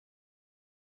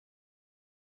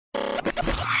Ask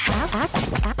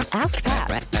Pat.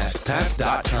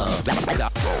 AskPat.com.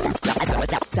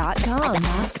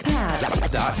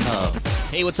 AskPat.com.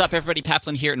 Hey, what's up, everybody? Pat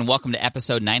Flynn here, and welcome to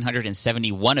episode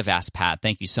 971 of Ask Pat.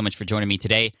 Thank you so much for joining me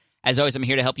today. As always, I'm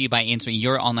here to help you by answering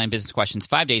your online business questions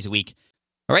 5 days a week.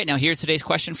 All right, now here's today's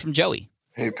question from Joey.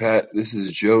 Hey, Pat, this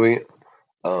is Joey.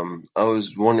 I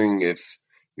was wondering if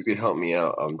you could help me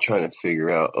out. I'm trying to figure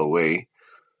out a way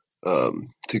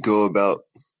to go about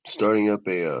starting up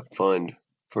a fund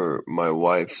for my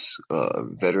wife's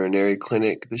veterinary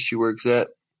clinic that she works at.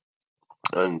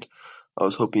 And I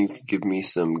was hoping you could give me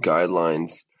some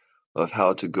guidelines of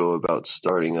how to go about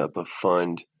starting up a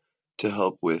fund to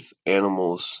help with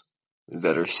animals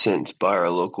that are sent by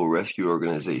our local rescue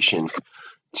organization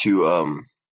to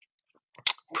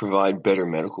provide better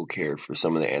medical care for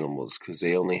some of the animals, because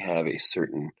they only have a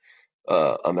certain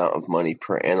amount of money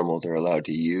per animal they're allowed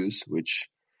to use, which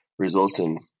results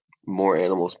in more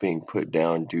animals being put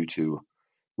down due to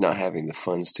not having the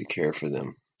funds to care for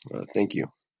them. Thank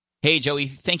you. Hey, Joey,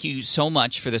 thank you so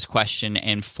much for this question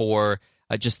and for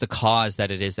just the cause that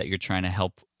it is that you're trying to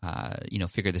help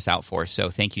figure this out for.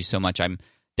 So thank you so much. I'm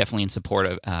definitely in support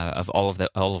of all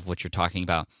of what you're talking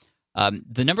about.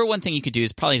 The number one thing you could do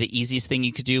is probably the easiest thing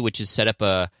you could do, which is set up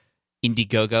a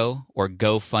Indiegogo or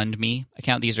GoFundMe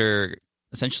account. These are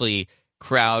essentially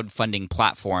crowdfunding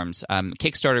platforms.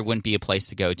 Kickstarter wouldn't be a place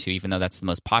to go to, even though that's the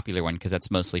most popular one, because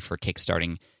that's mostly for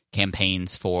kickstarting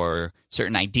campaigns for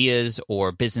certain ideas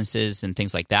or businesses and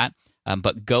things like that.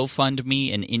 But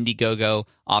GoFundMe and Indiegogo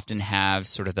often have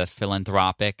sort of the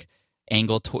philanthropic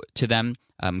angle to them.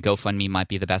 GoFundMe might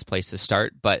be the best place to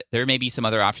start, but there may be some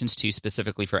other options too,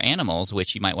 specifically for animals,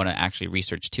 which you might want to actually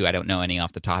research too. I don't know any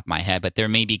off the top of my head, but there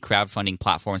may be crowdfunding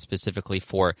platforms specifically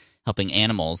for helping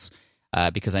animals,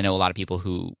 because I know a lot of people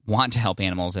who want to help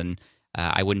animals, and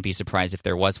I wouldn't be surprised if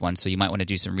there was one. So you might want to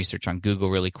do some research on Google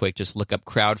really quick. Just look up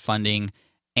crowdfunding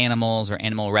animals or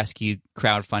animal rescue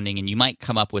crowdfunding, and you might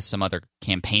come up with some other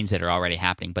campaigns that are already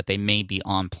happening, but they may be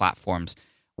on platforms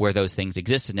where those things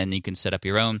exist, and then you can set up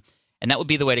your own. And that would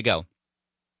be the way to go.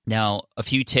 Now, a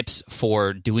few tips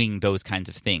for doing those kinds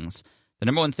of things. The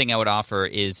number one thing I would offer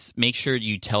is make sure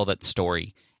you tell that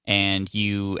story and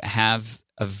you have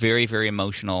a very, very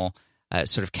emotional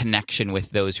sort of connection with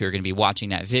those who are going to be watching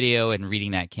that video and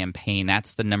reading that campaign.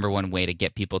 That's the number one way to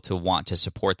get people to want to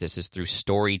support this, is through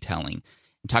storytelling.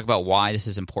 And talk about why this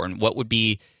is important. What would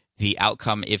be the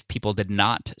outcome if people did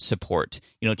not support?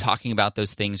 Talking about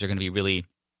those things are going to be really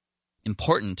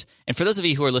important. And for those of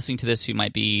you who are listening to this who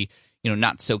might be,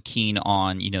 not so keen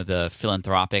on, the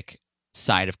philanthropic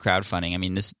side of crowdfunding, I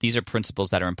mean, these are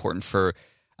principles that are important for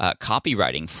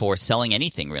copywriting, for selling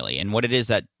anything really. And what it is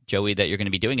that, Joey, that you're going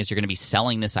to be doing is you're going to be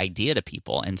selling this idea to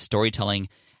people, and storytelling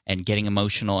and getting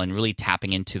emotional and really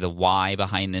tapping into the why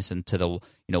behind this and to the,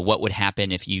 what would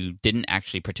happen if you didn't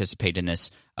actually participate in this.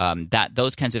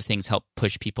 Those kinds of things help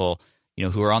push people,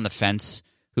 who are on the fence,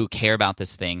 who care about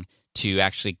this thing, to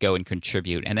actually go and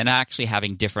contribute. And then actually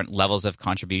having different levels of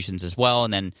contributions as well,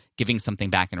 and then giving something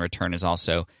back in return is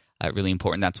also really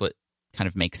important. That's what kind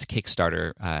of makes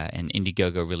Kickstarter and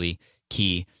Indiegogo really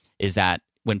key, is that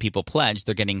when people pledge,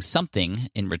 they're getting something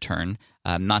in return,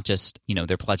 not just,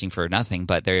 they're pledging for nothing,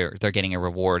 but they're getting a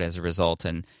reward as a result.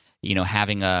 And,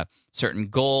 having a certain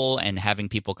goal and having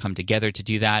people come together to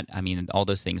do that, I mean, all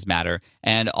those things matter.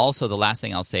 And also the last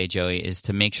thing I'll say, Joey, is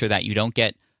to make sure that you don't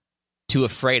get too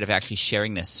afraid of actually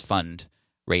sharing this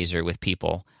fundraiser with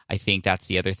people. I think that's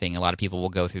the other thing. A lot of people will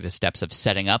go through the steps of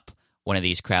setting up one of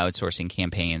these crowdsourcing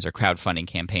campaigns or crowdfunding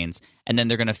campaigns, and then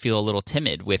they're going to feel a little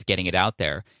timid with getting it out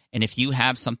there. And if you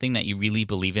have something that you really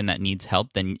believe in that needs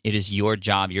help, then it is your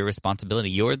job, your responsibility.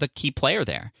 You're the key player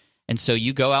there. And so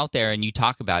you go out there and you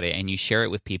talk about it and you share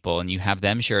it with people and you have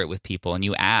them share it with people and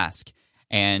you ask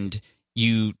and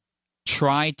you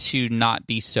try to not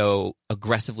be so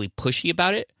aggressively pushy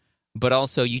about it, but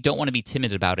also you don't want to be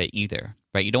timid about it either,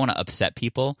 right? You don't want to upset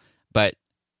people, but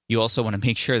you also want to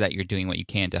make sure that you're doing what you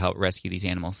can to help rescue these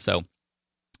animals. So,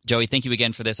 Joey, thank you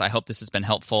again for this. I hope this has been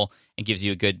helpful and gives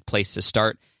you a good place to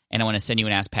start. And I want to send you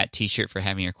an Ask Pat t-shirt for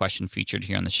having your question featured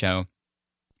here on the show.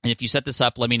 And if you set this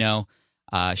up, let me know.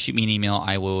 Shoot me an email.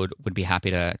 I would be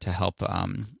happy to help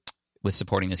with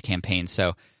supporting this campaign.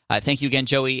 So thank you again,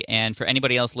 Joey. And for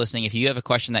anybody else listening, if you have a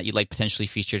question that you'd like potentially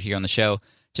featured here on the show,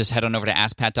 just head on over to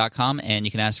AskPat.com and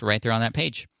you can ask right there on that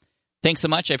page. Thanks so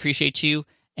much. I appreciate you.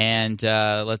 And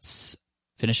let's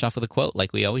finish off with a quote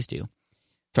like we always do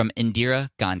from Indira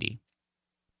Gandhi.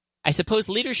 I suppose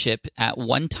leadership at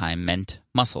one time meant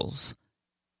muscles,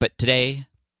 but today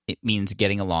it means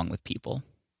getting along with people.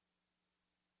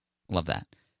 Love that.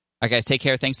 All right, guys, take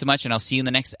care. Thanks so much, and I'll see you in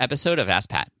the next episode of Ask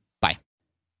Pat.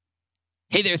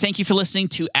 Hey there, thank you for listening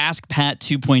to Ask Pat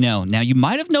 2.0. Now, you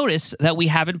might have noticed that we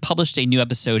haven't published a new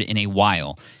episode in a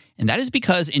while, and that is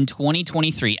because in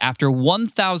 2023, after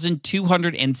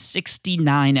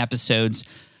 1,269 episodes,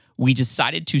 we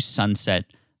decided to sunset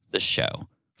the show.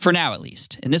 For now, at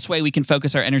least. In this way, we can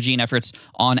focus our energy and efforts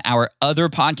on our other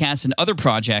podcasts and other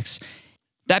projects.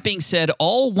 That being said,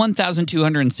 all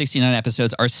 1,269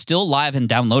 episodes are still live and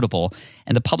downloadable,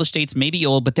 and the published dates may be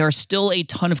old, but there are still a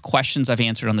ton of questions I've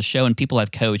answered on the show and people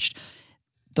I've coached.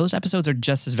 Those episodes are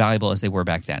just as valuable as they were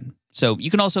back then. So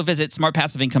you can also visit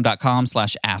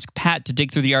smartpassiveincome.com/askpat to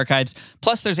dig through the archives.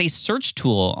 Plus, there's a search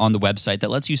tool on the website that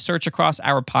lets you search across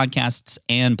our podcasts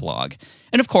and blog.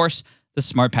 And of course, the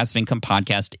Smart Passive Income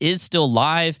podcast is still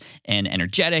live and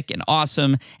energetic and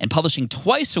awesome and publishing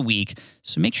twice a week.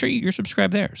 So make sure you're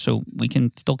subscribed there so we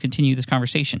can still continue this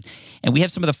conversation. And we have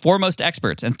some of the foremost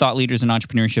experts and thought leaders in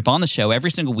entrepreneurship on the show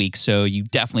every single week, so you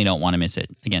definitely don't want to miss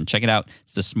it. Again, check it out.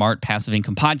 It's the Smart Passive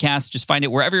Income podcast. Just find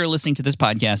it wherever you're listening to this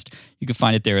podcast. You can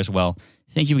find it there as well.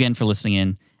 Thank you again for listening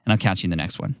in, and I'll catch you in the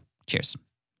next one. Cheers.